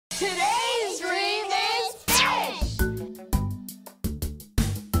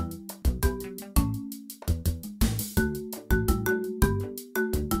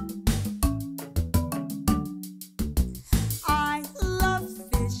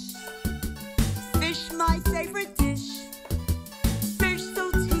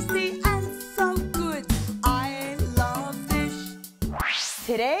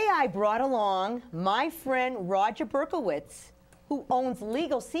I brought along my friend Roger Berkowitz, who owns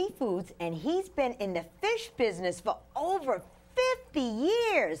Legal Seafoods, and he's been in the fish business for over 50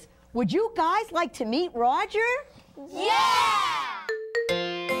 years. Would you guys like to meet Roger? Yeah!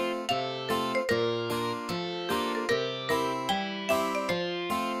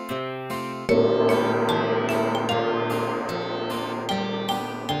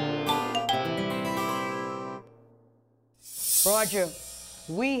 Roger,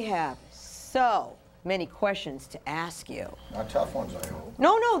 we have so many questions to ask you. Not tough ones, I hope.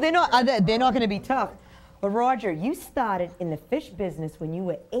 No, they're not. They're not going to be tough. But Roger, you started in the fish business when you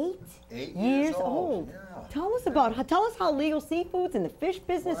were 8 years old. Yeah. Tell us how Legal Seafoods and the fish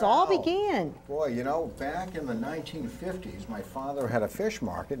business all began. Boy, you know, back in the 1950s, my father had a fish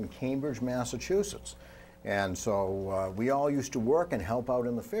market in Cambridge, Massachusetts. And so we all used to work and help out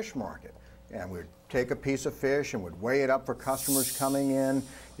in the fish market. And we'd take a piece of fish and we'd weigh it up for customers coming in,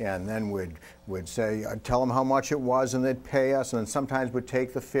 and then we'd say, tell them how much it was, and they'd pay us. And then sometimes we'd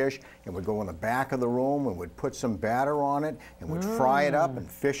take the fish and we'd go in the back of the room and we'd put some batter on it and we'd fry it up, and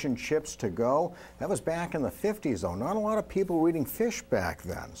fish and chips to go. That was back in the 50s, though. Not a lot of people were eating fish back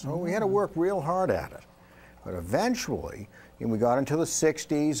then, so we had to work real hard at it. But eventually, we got into the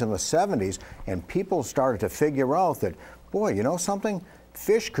 60s and the 70s, and people started to figure out that, boy, you know something?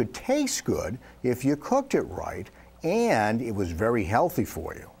 Fish could taste good if you cooked it right, and it was very healthy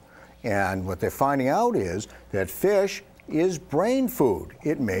for you. And what they're finding out is that fish is brain food.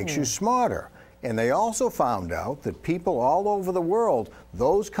 It makes you smarter. And they also found out that people all over the world,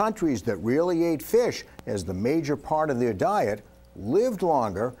 those countries that really ate fish as the major part of their diet, lived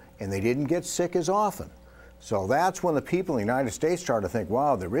longer and they didn't get sick as often. So that's when the people in the United States started to think,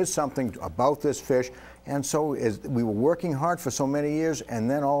 wow, there is something about this fish. And so we were working hard for so many years, and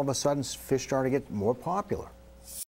then all of a sudden fish started to get more popular.